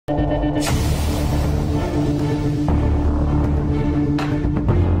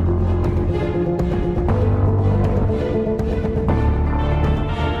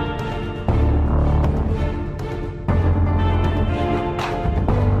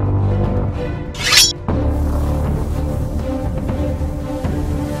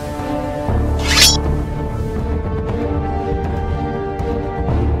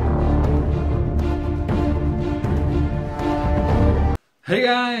Hey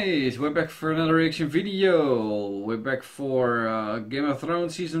guys, we're back for another reaction video. We're back for Game of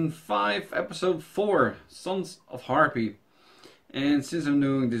Thrones Season 5, Episode 4, Sons of Harpy. And since I'm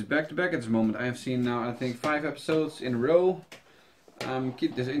doing this back to back at this moment, I have seen now I think 5 episodes in a row.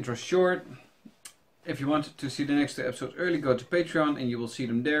 Keep this intro short. If you want to see the next 2 episodes early, go to Patreon and you will see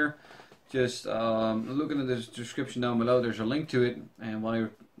them there. Just look in the description down below, there's a link to it. And while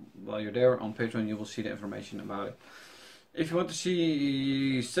you're there on Patreon, you will see the information about it. If you want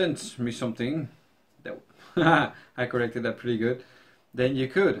to send me something, that I corrected that pretty good, then you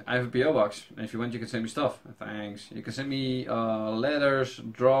could. I have a PO box, and if you want you can send me stuff. Thanks. You can send me letters,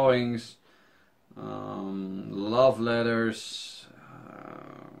 drawings, love letters,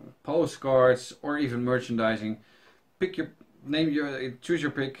 postcards, or even merchandising. Pick your name, choose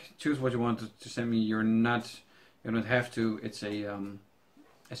your pick, choose what you want to send me. You don't have to. It's an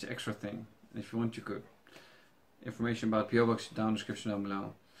extra thing. And if you want, you could. Information about PO Box down in the description down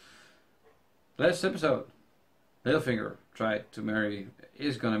below. Last episode, Littlefinger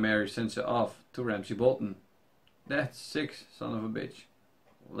is gonna marry Sansa off to Ramsay Bolton. That sick son of a bitch.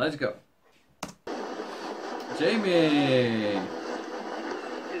 Let's go. Jamie!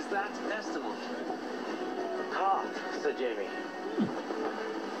 Is that estimable? Ah, Sir Jamie.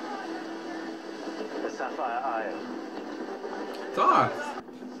 The Sapphire Isle. Darth!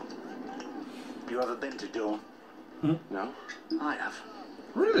 You ever been to Dawn? No? I have.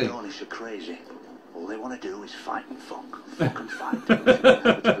 Really? The Dornish are crazy. All they want to do is fight and fuck. Fuck and fight.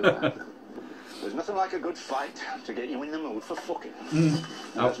 There's nothing like a good fight to get you in the mood for fucking.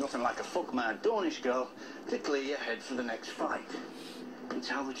 There's nothing like a fuck-mad Dornish girl to clear your head for the next fight. It's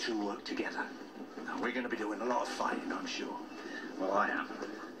how the two work together. Now, we're going to be doing a lot of fighting, I'm sure. Well, I am.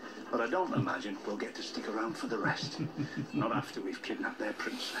 But I don't imagine we'll get to stick around for the rest. Not after we've kidnapped their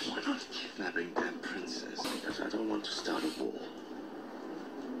princess. We're not kidnapping their princess, because I don't want to start a war.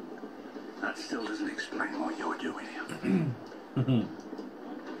 That still doesn't explain what you're doing here.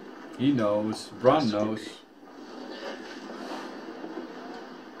 He knows. Bron knows.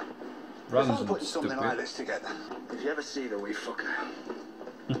 If I'm putting something like this together, if you ever see the wee fucker,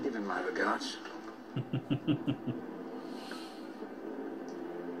 give him my regards.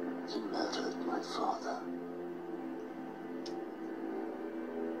 He murdered my father.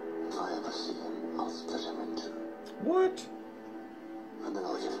 If I ever see him, I'll split him in two. What? And then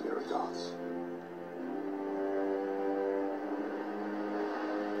I'll give him your regards.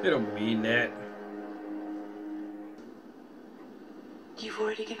 You don't mean that. You've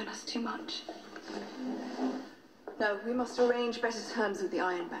already given us too much. No, we must arrange better terms with the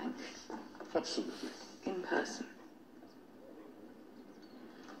Iron Bank. Absolutely. In person.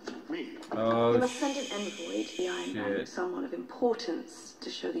 Me? Oh, we must send an envoy to the Iron Bank, someone of importance, to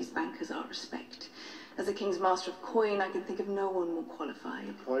show these bankers our respect. As the King's Master of Coin, I can think of no one more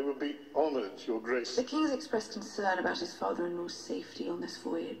qualified. I will be honored, Your Grace. The King's expressed concern about his father-in-law's safety on this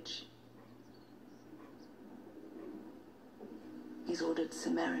voyage. He's ordered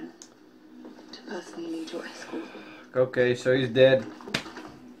Sir Meryn to personally lead your escort. Okay, so he's dead.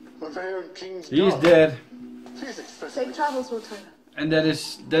 My very own King's He's God. dead. Please express Safe travels, Windturbine. And that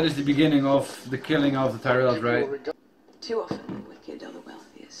is the beginning of the killing of the Tyrells, right? Too often the wicked are the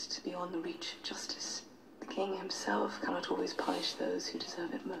wealthiest, beyond the reach of justice. The king himself cannot always punish those who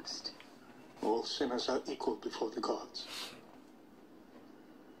deserve it most. All sinners are equal before the gods.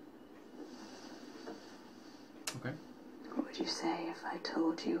 Okay. What would you say if I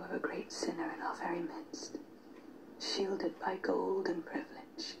told you of a great sinner in our very midst, shielded by gold and privilege?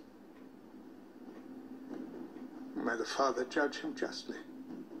 May the Father judge him justly.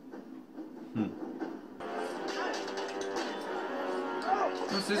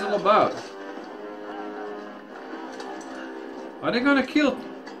 What's this all about? Are they gonna kill?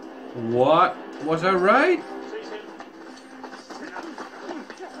 What? Was I right?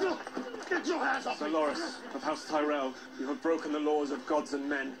 Get your hands off Sir Loras of House Tyrell, you have broken the laws of gods and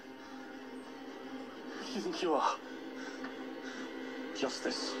men. You think you are?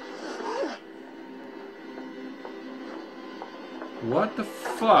 Justice. What the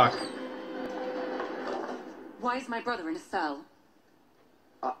fuck? Why is my brother in a cell?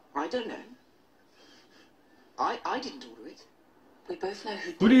 I don't know. I didn't order it. We both know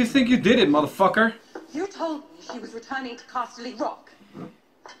who Who do you think you did it, motherfucker? You told me she was returning to Casterly Rock.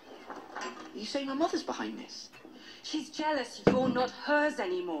 You say my mother's behind this? She's jealous you're not hers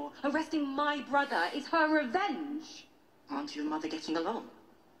anymore. Arresting my brother is her revenge. Aren't you and mother getting along?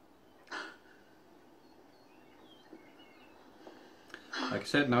 Like I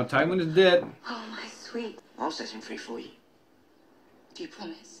said, now Tywin is dead. Oh, my sweet. I'll set him free for you. Do you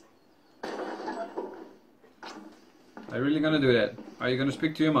promise? Are you really gonna do that? Are you gonna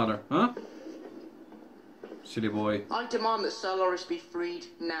speak to your mother, huh? Silly boy. I demand that Sir Loris be freed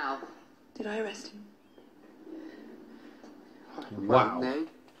now. Did I arrest him? Wow. No.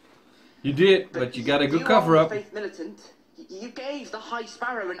 You did, but you got a good cover up. Faith militant. You gave the High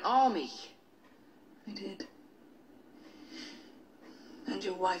Sparrow an army. I did. And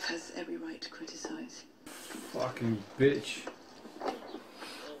your wife has every right to criticize. Fucking bitch.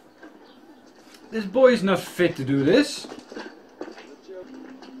 This boy is not fit to do this.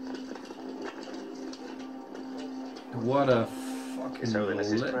 What a fucking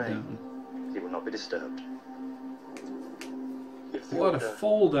letdown. He will not be disturbed. What a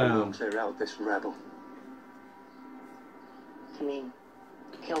fall down. Clear out this rebel. You mean,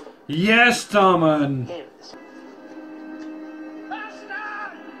 kill them? Yes, Tommen! Him.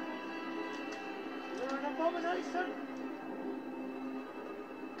 Bastard! You're an abomination!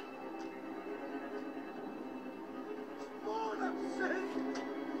 Born of sin!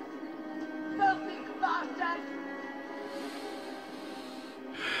 Filthy bastard!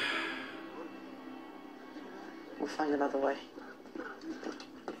 We'll find another way.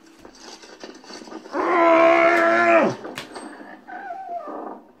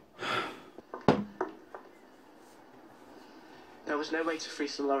 There was no way to free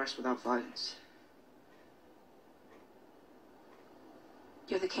Sir Loris without violence.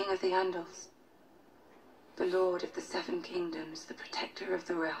 You're the king of the Andals. The lord of the Seven Kingdoms, the protector of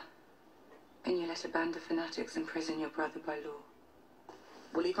the realm. And you let a band of fanatics imprison your brother by law.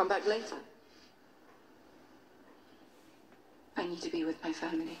 Will you come back later? I need to be with my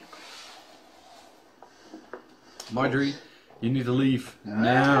family. Marjorie, you need to leave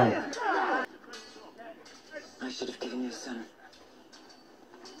now. I should have given you a son.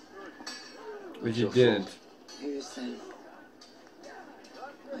 But you didn't. Whose son?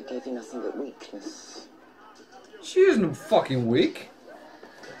 I gave you nothing but weakness. She isn't fucking weak.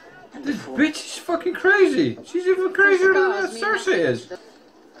 And This before, bitch is fucking crazy. She's even crazier than Cersei is.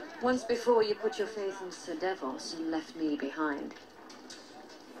 Once before you put your faith in Sir Devos and left me behind.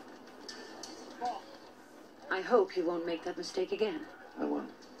 I hope you won't make that mistake again. I won't.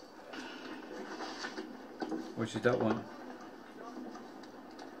 Which is that one?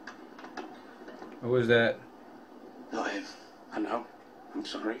 What was that? Not him. I know. I'm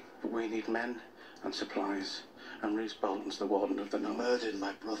sorry. But we need men and supplies. And Roose Bolton's the warden of the north. Murdered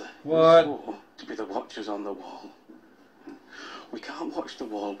my brother. What? We swore to be the watchers on the wall. We can't watch the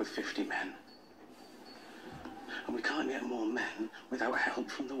wall with 50 men. And we can't get more men without help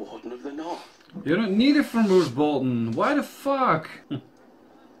from the warden of the north. You don't need it from Roose Bolton. Why the fuck?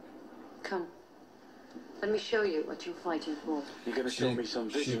 Come. Let me show you what you're fighting for. You're going to show me some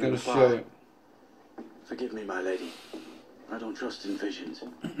vision She's in gonna the show fire. it. Forgive me, my lady. I don't trust in visions.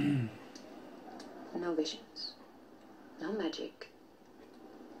 No visions. No magic.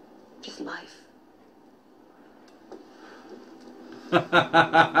 Just life.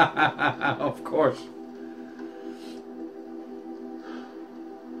 Of course.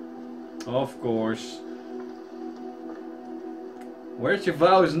 Of course. Where's your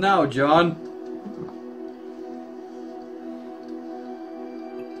vows now, John?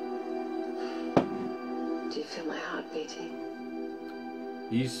 Do you feel my heart beating?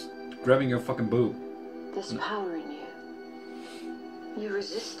 He's grabbing your fucking boob. There's power in you. You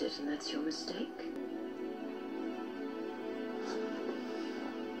resist it, and that's your mistake.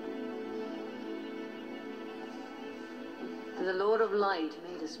 The Lord of Light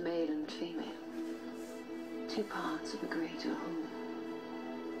made us male and female. Two parts of a greater whole.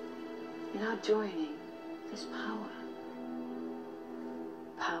 In our joining, there's power.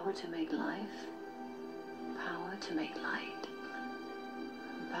 Power to make life. Power to make light.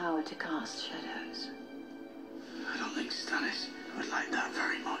 And power to cast shadows. I don't think Stannis would like that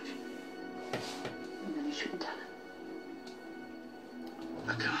very much. And then you shouldn't tell him.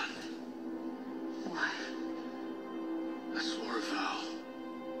 I can't. Why? I swore a vow.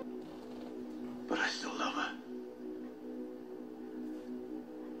 But I still love her.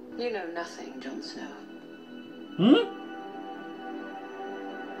 You know nothing, Jon Snow. Hmm?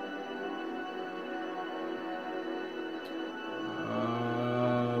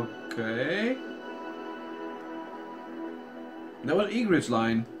 Okay. That was Ygritte's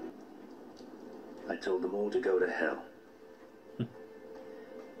line. I told them all to go to hell.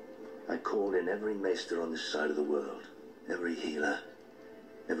 I called in every maester on this side of the world, every healer,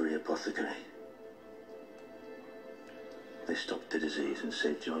 every apothecary. They stopped the disease and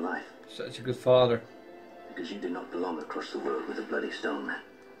saved your life. Such a good father. Because you did not belong across the world with a bloody stone man.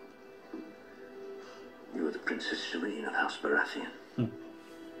 You were the Princess Shireen of House Baratheon. And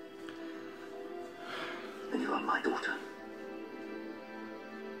you are my daughter.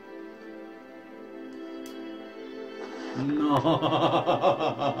 No.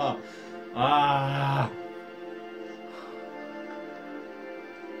 Ah.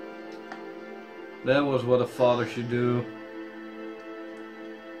 That was what a father should do.